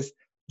Spanish because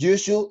you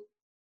should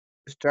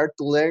start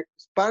to learn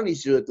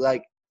Spanish, dude.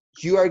 Like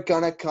you are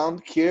gonna come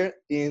here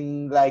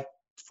in like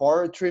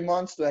 4 or 3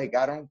 months. Like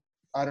I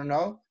don't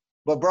know.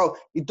 But bro,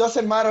 it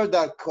doesn't matter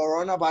that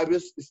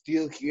coronavirus is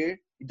still here.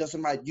 It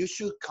doesn't matter. You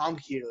should come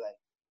here, like,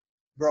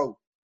 bro.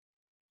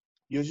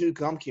 You should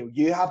come here.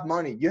 You have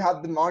money. You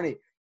have the money.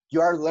 You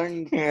are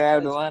learning. You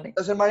have the money. It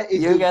doesn't matter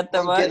if You you got the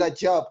don't get money. a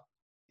job.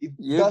 It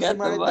You doesn't got the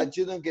matter money. that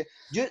you don't get.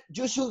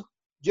 You should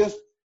just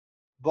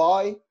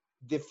buy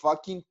the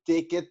fucking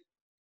ticket,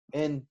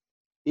 and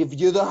if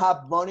you don't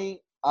have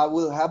money, I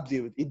will help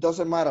you. It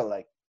doesn't matter,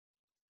 like,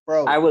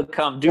 bro. I will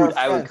come, we're dude.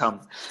 I will friends.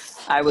 come.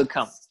 I will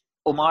come.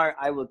 Omar,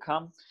 I will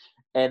come,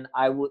 and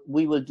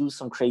we will do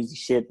some crazy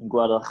shit in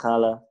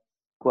Guadalajara,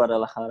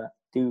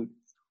 dude.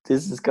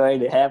 This is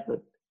going to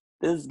happen.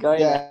 This is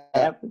going to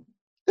happen.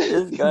 This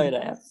is going to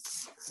happen,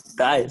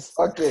 guys.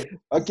 Okay.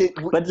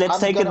 But let's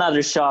take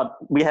another shot.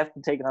 We have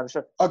to take another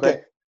shot.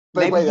 Okay.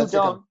 But maybe wait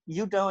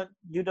you don't.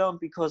 You don't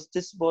because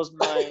this was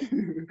my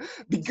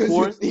because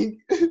fourth. you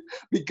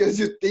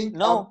think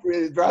No. I'm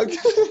pretty drunk.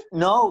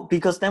 No,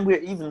 because then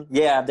we're even.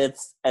 Yeah,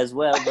 that's as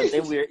well. But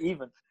then we're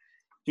even.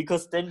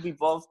 Because then we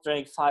both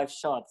drank 5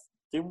 shots,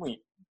 didn't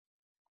we?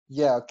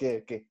 Yeah,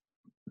 okay.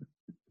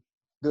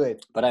 Do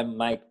it. But I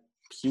might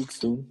puke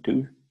soon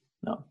too.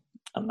 No,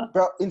 I'm not.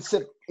 Bro,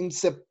 in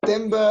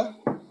September,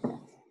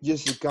 you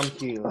should come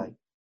here, like.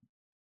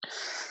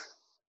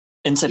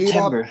 In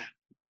September,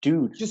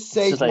 dude. Just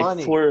save like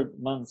money. 4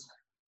 months.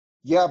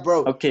 Yeah,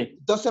 bro. Okay.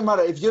 Doesn't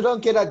matter. If you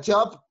don't get a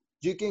job,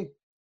 you can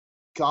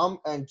come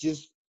and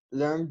just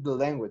learn the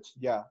language.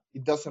 Yeah,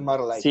 it doesn't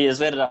matter, like. Sí, es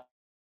verdad.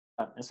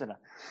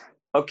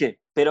 Ok,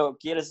 pero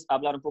 ¿quieres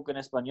hablar un poco en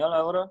español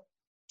ahora?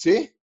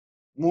 Sí,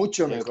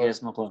 mucho Creo mejor. que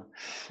es mejor.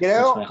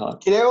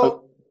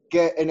 Creo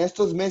que en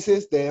estos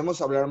meses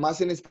debemos hablar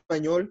más en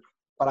español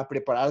para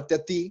prepararte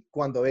a ti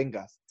cuando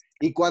vengas.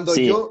 Y cuando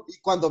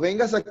cuando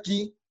vengas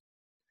aquí,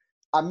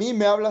 a mí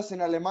me hablas en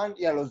alemán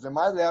y a los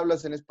demás le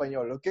hablas en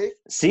español, ¿ok?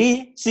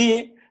 Sí,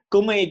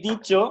 como he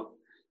dicho,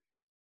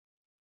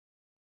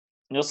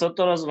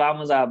 nosotros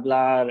vamos a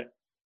hablar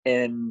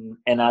en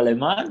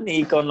alemán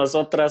y con las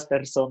otras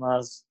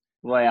personas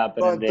voy a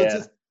aprender.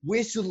 Entonces,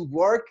 we should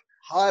work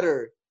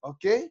harder,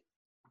 ¿ok?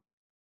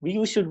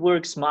 We should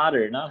work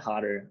smarter, not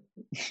harder.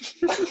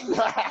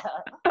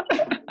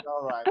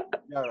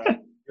 All right.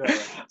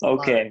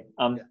 Okay,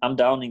 I'm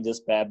downing this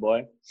bad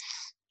boy.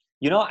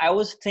 You know, I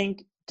always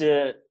think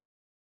the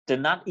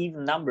not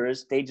even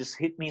numbers, they just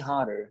hit me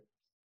harder.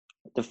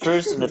 The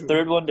first and the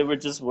third one, they were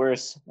just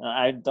worse.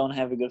 I don't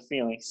have a good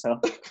feeling,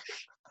 so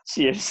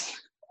cheers.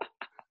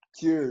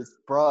 Cheers,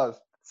 pros,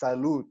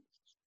 salud.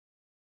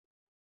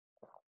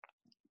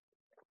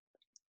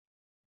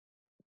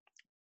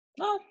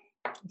 No,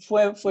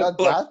 fue Not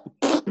bad?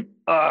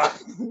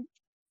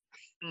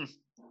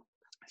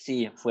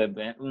 Sí, fue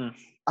bien.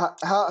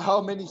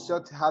 How many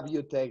shots have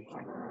you taken?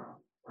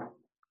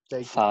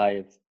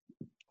 5.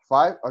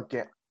 5?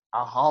 Okay.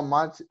 How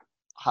much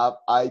have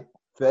I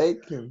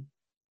taken?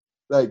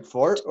 Like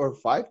 4 or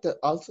 5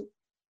 also?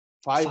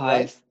 5,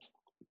 right?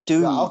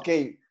 Dude. Yeah,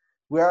 okay.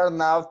 We are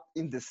now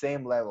in the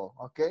same level,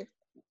 okay?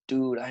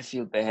 Dude, I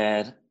feel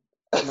bad.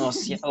 No,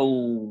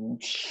 oh,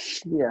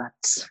 shit.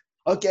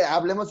 Okay,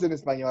 hablemos en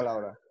español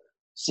ahora.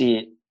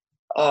 Sí.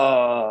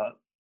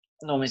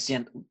 No me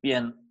siento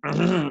bien.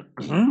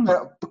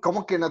 Pero,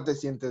 ¿cómo que no te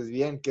sientes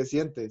bien? ¿Qué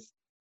sientes?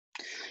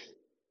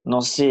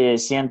 No sé,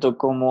 siento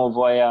como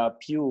voy a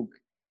puke.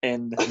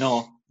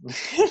 No.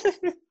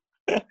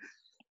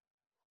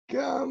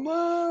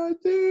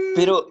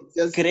 Pero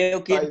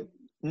creo que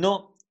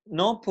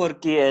no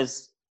porque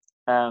es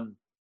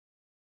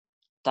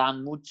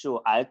tan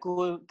mucho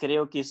alcohol,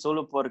 creo que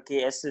solo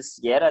porque ese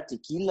Sierra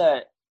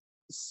Tequila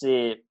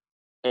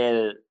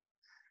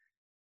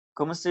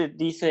 ¿cómo se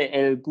dice?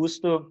 El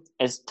gusto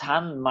es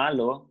tan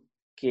malo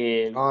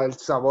que... el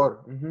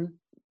sabor.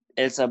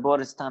 El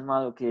sabor es tan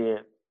malo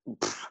que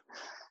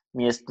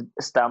mi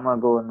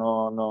estómago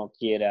no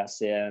quiere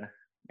hacer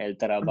el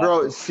trabajo.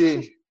 Bro,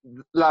 sí.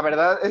 La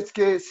verdad es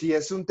que si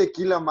es un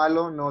tequila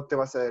malo, no te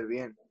vas a ver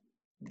bien.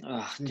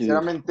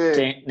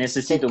 Sinceramente,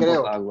 necesito un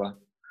poco de agua.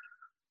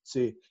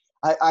 Sí.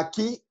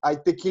 Aquí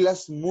hay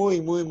tequilas muy,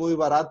 muy, muy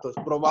baratos.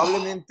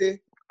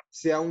 Probablemente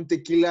sea un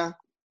tequila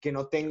que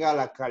no tenga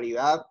la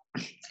calidad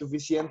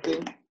suficiente,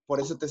 por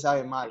eso te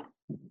sabe mal.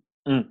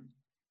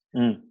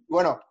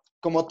 Bueno,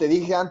 como te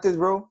dije antes,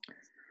 bro,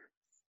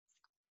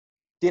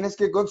 tienes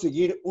que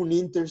conseguir un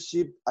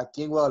internship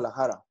aquí en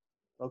Guadalajara,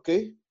 ¿ok?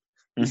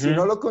 Y si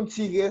no lo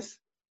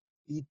consigues,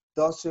 it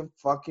doesn't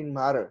fucking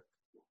matter.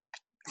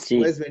 Sí.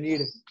 Puedes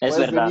venir.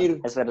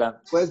 Es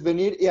verdad. Puedes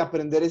venir y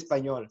aprender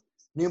español.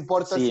 No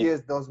importa si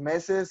es 2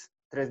 meses,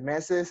 3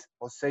 meses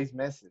o 6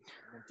 meses.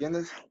 ¿Me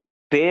entiendes?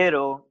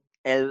 Pero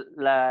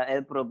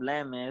el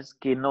problema es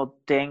que no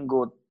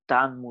tengo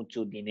tan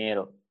mucho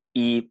dinero.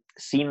 Y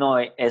si no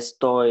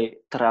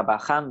estoy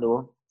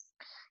trabajando,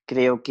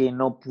 creo que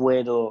no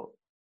puedo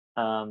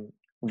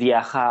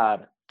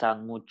viajar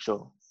tan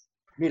mucho.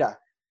 Mira,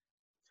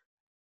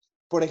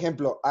 por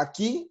ejemplo,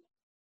 aquí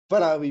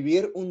para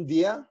vivir un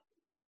día,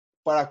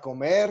 para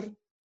comer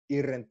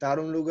y rentar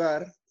un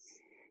lugar,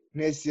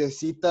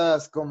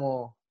 necesitas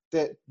como,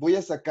 voy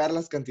a sacar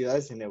las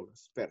cantidades en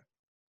euros, espera.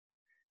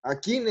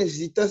 Aquí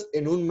necesitas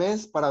en un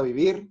mes para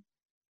vivir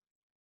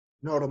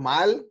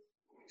normal,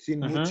 sin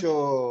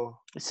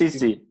mucho, Sí, sin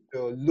sí.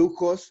 muchos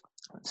lujos,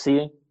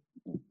 Sí.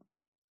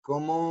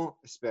 como,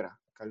 espera,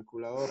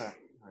 calculadora,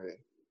 a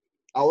ver.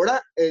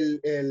 Ahora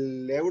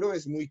el euro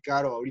es muy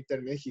caro ahorita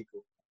en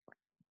México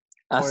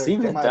Ah, por sí,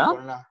 el tema de ¿verdad?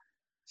 corona.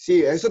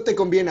 Sí, eso te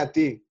conviene a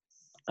ti.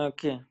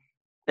 Ok.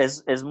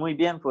 Es muy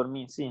bien por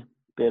mí, sí,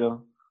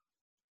 pero...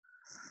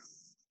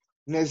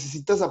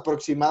 Necesitas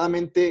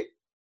aproximadamente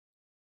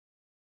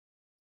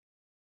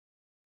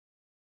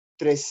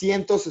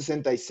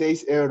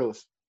 366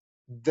 euros.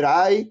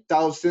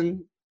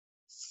 3000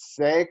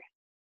 SEK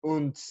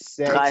und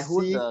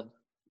 60.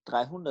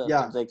 300.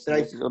 Ja,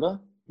 366, oder?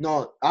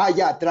 no,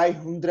 ja,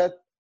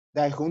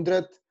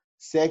 300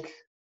 SEK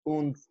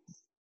und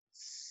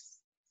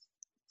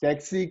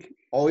 60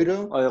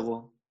 Euro.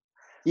 Euro.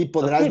 Y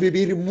podrás Ok.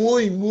 vivir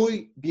muy,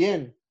 muy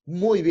bien.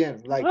 Muy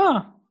bien. Like,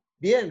 Ah,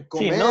 bien,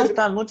 sí, no es comer.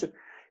 tan mucho.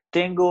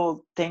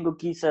 Tengo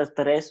quizás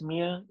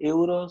 3.000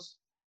 euros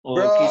o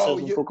Bro, quizás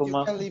un poco you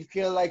más. can live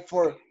here like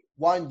for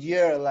 1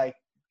 year. Like,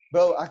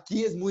 bro,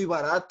 aquí es muy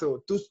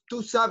barato.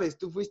 Tú sabes,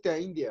 tú fuiste a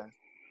India.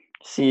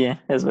 Sí,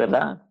 es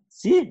verdad.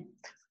 Sí,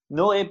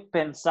 no he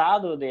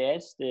pensado de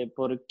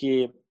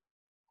porque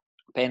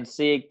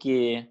pensé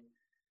que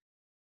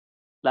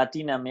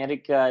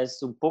Latinoamérica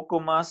es un poco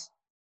más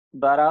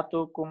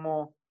barato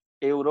como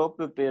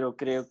Europa, pero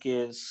creo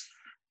que es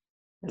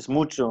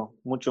mucho,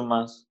 mucho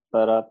más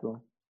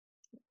barato.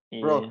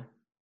 Bro,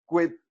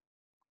 with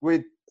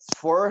with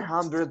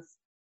 400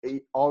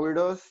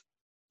 euros,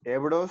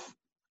 Euros,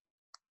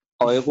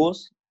 euro,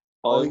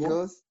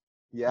 euros,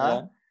 yeah,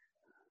 yeah,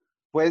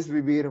 puedes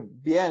vivir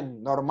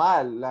bien,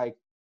 normal, like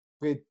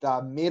with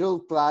a middle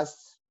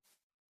class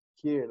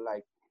here,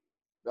 like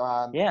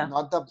yeah,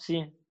 not a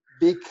sí,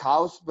 big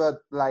house, but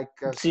like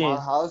a small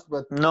sí. house,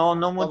 but No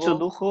mucho comfortable.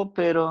 lujo,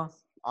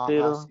 Ajá,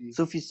 pero sí.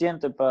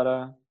 suficiente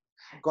para...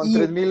 Con Y,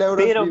 3000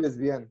 euros pero, vives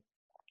bien.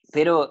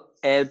 pero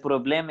el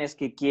problema es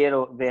que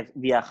quiero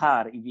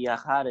viajar y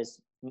viajar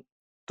es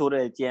todo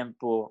el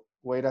tiempo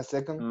Wait a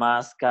second.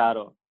 más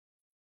caro.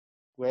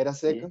 Wait a Sí,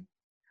 second.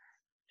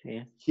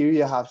 sí. Here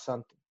you have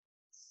something.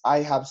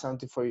 I have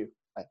something for you.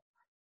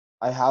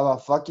 I have a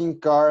fucking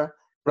car.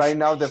 Right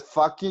now, the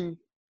fucking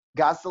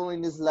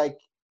gasoline is like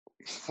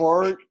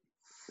four,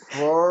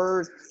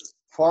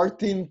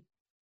 14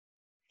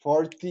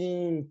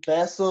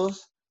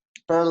 pesos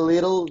per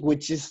little,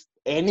 which is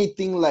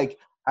anything. Like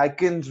I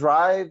can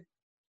drive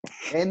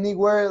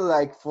anywhere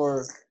like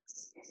for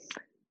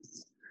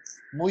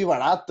muy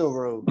barato,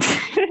 bro.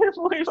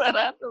 Muy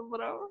barato,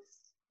 bro.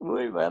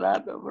 Muy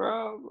barato,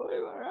 bro. Muy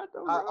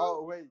barato, bro.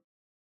 Oh, wait.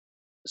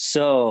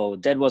 So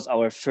that was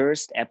our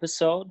first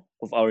episode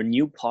of our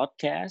new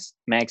podcast,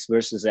 Max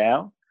versus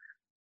Al.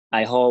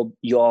 I hope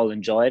you all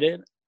enjoyed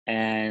it.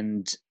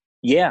 And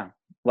yeah,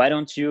 why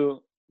don't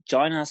you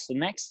join us the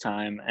next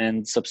time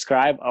and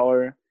subscribe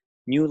our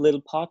new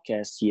little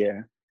podcast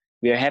here.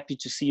 We are happy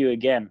to see you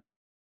again.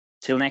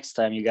 Till next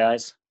time, you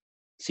guys.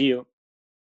 See you.